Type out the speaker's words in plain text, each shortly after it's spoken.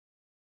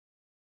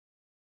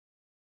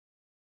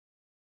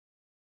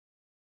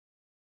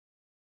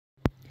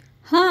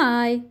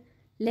Hi,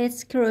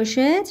 let's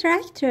crochet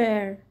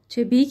tractor.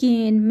 To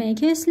begin,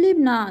 make a slip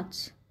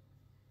knot.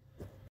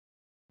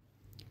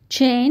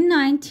 Chain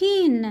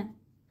 19.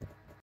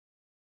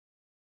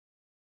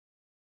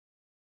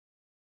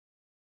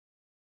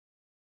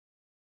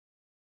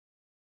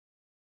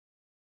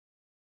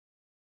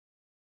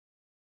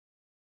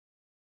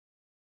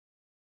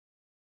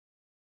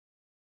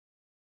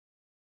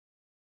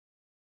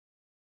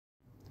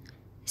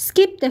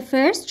 Skip the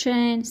first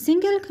chain,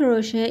 single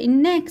crochet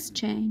in next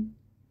chain.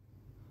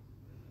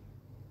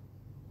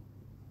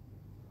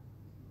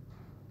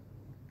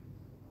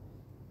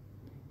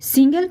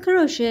 Single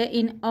crochet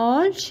in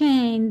all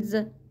chains.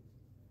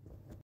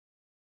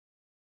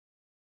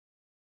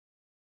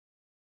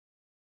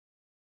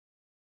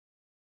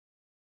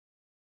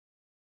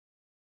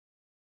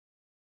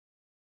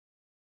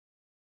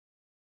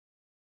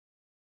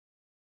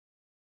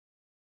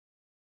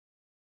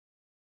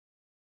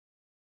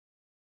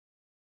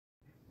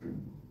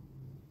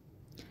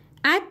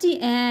 At the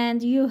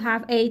end, you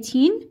have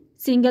 18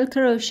 single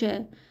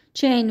crochet.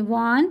 Chain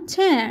 1,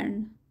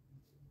 turn.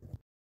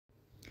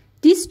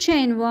 This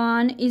chain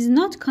 1 is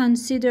not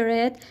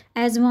considered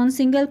as one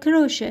single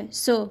crochet,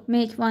 so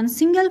make one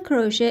single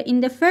crochet in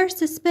the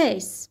first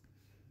space.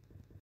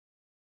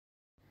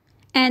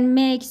 And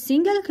make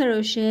single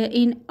crochet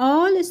in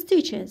all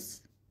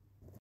stitches.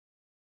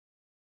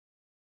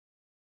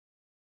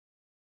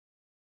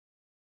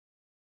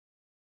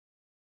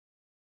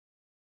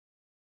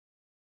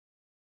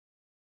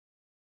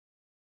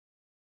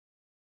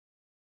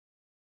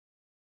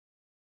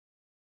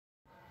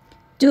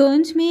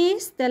 Don't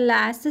miss the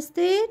last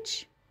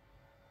stitch.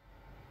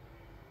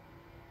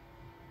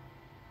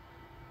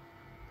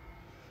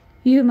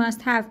 You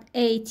must have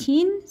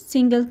 18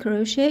 single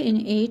crochet in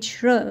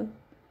each row.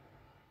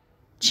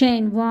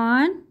 Chain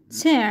 1,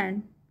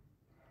 turn.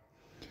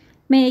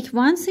 Make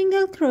one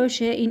single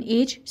crochet in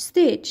each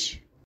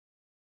stitch.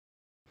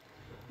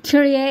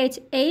 Create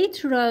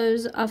 8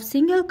 rows of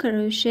single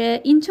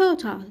crochet in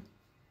total.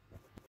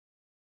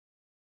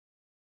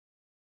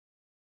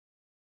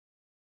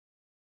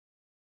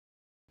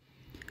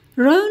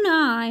 Row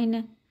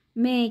 9.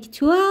 Make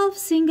 12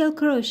 single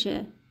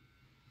crochet.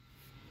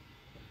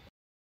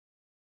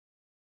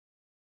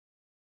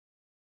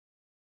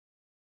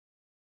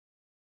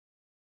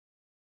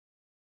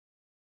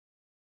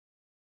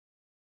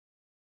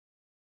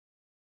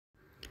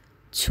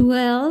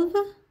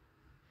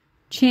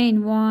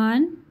 Chain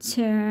 1,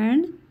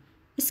 turn,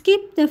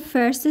 skip the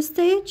first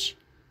stitch,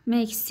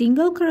 make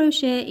single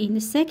crochet in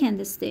the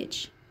second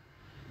stitch,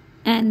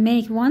 and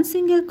make one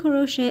single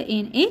crochet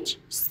in each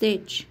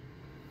stitch.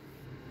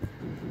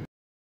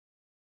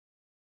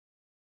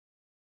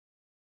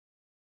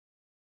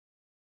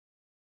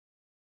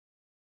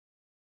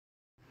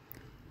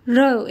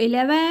 Row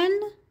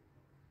 11,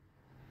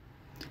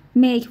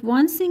 make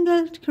one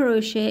single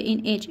crochet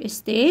in each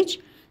stitch,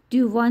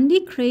 do one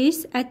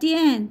decrease at the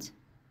end.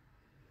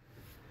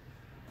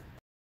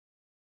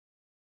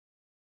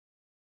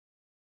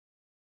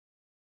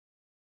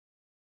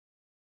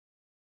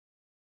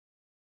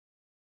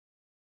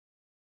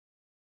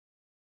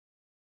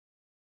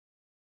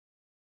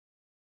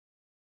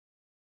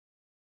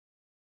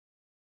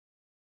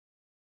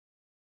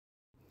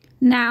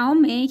 Now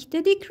make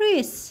the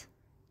decrease.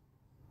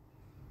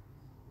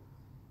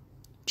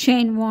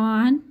 Chain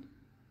 1,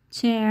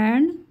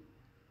 turn,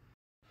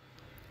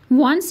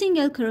 one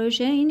single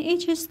crochet in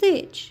each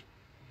stitch.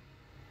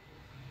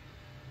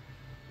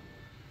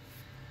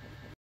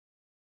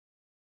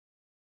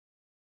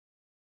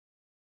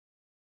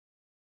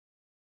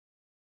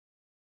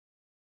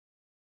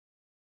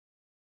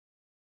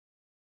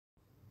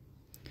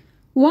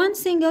 One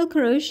single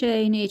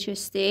crochet in each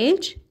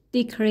stitch,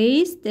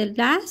 decrease the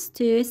last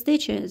 2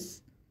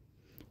 stitches.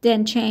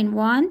 Then chain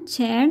 1,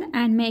 turn,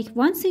 and make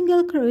one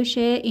single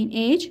crochet in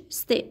each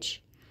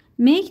stitch.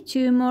 Make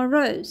 2 more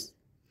rows.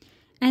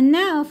 And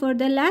now for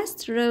the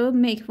last row,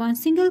 make one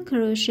single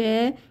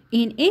crochet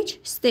in each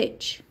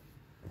stitch.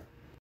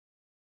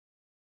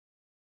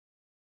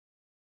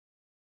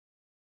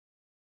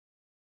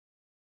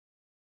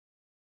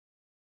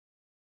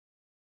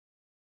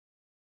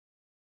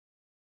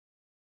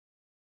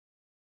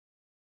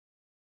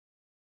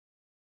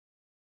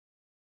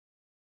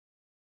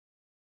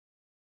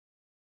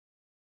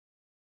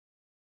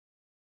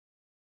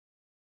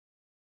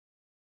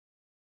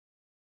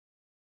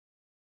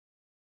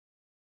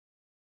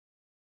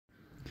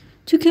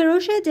 To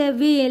crochet the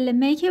wheel,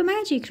 make a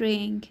magic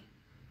ring.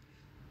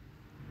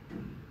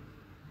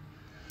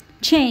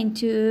 Chain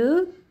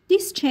 2.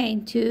 This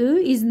chain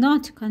 2 is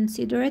not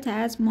considered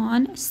as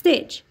one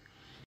stitch.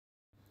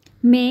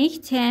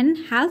 Make 10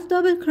 half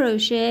double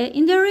crochet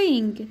in the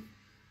ring.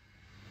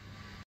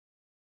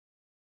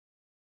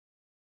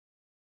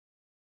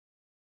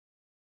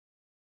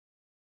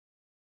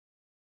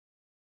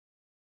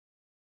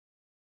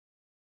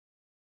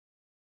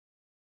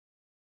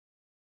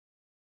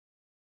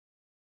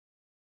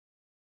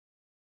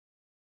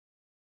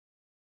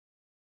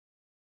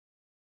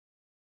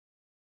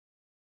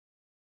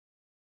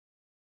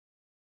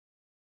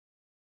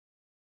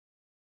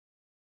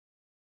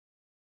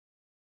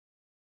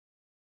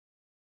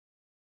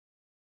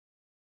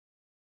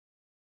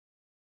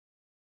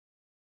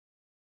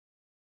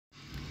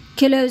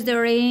 Close the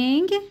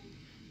ring.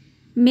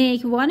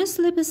 Make one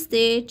slip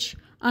stitch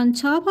on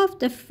top of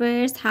the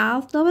first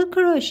half double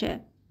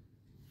crochet.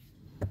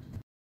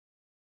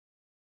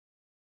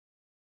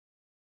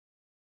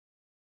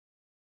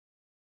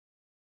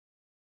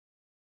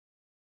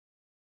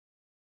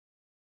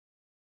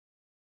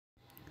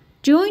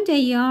 Join the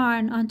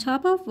yarn on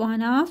top of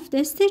one of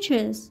the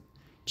stitches.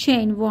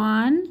 Chain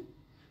 1.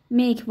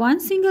 Make one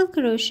single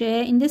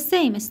crochet in the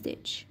same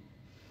stitch.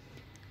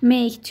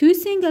 Make 2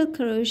 single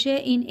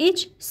crochet in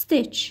each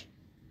stitch.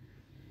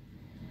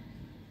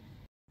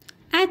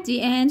 At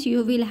the end,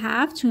 you will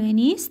have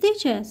 20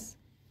 stitches.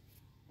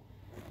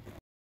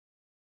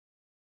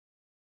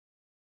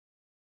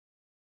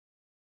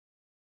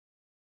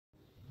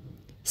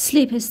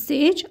 Slip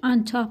stitch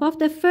on top of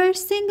the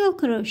first single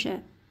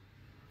crochet.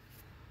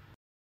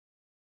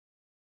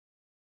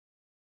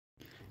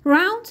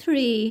 Round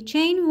 3,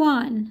 chain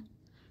 1.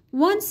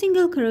 1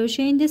 single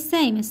crochet in the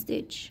same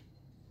stitch.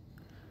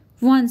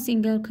 1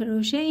 single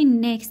crochet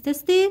in next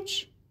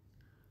stitch.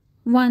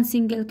 1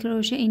 single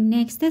crochet in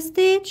next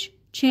stitch.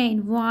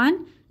 Chain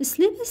 1,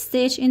 slip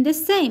stitch in the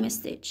same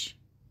stitch.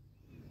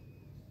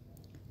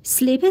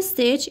 Slip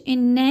stitch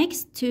in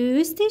next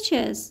 2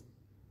 stitches.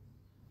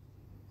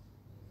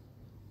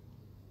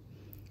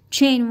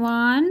 Chain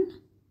 1,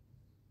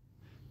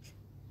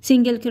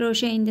 single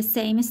crochet in the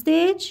same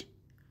stitch,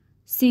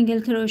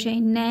 single crochet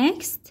in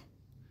next,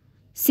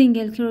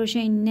 single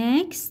crochet in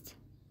next,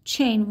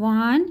 chain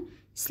 1,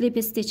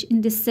 slip stitch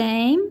in the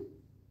same,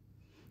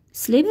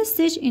 slip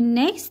stitch in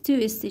next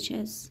 2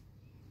 stitches.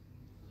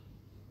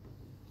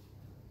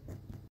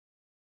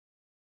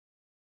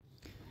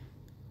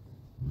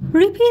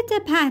 Repeat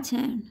the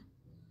pattern.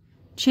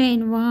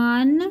 Chain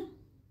 1,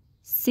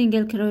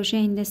 single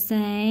crochet in the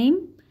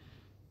same,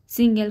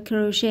 single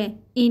crochet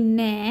in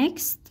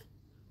next,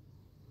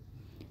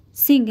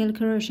 single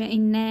crochet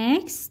in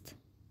next,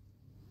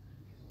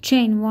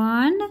 chain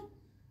 1,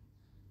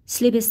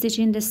 slip stitch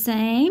in the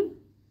same,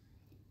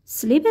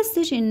 slip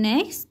stitch in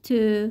next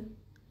 2.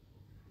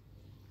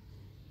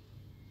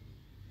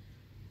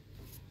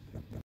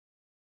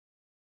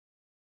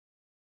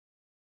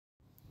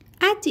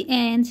 At the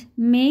end,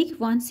 make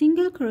one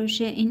single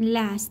crochet in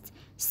last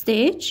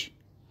stitch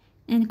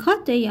and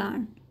cut the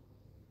yarn.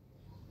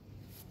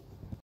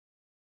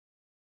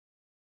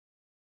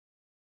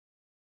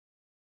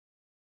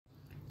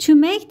 To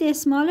make the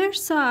smaller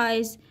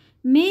size,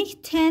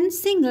 make 10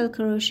 single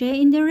crochet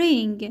in the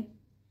ring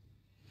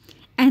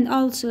and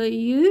also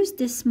use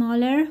the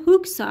smaller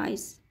hook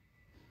size.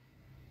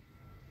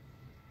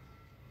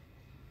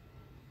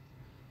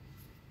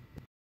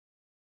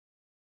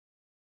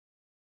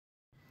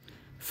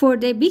 For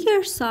the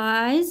bigger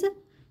size,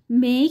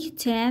 make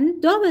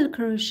 10 double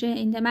crochet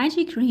in the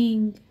magic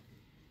ring.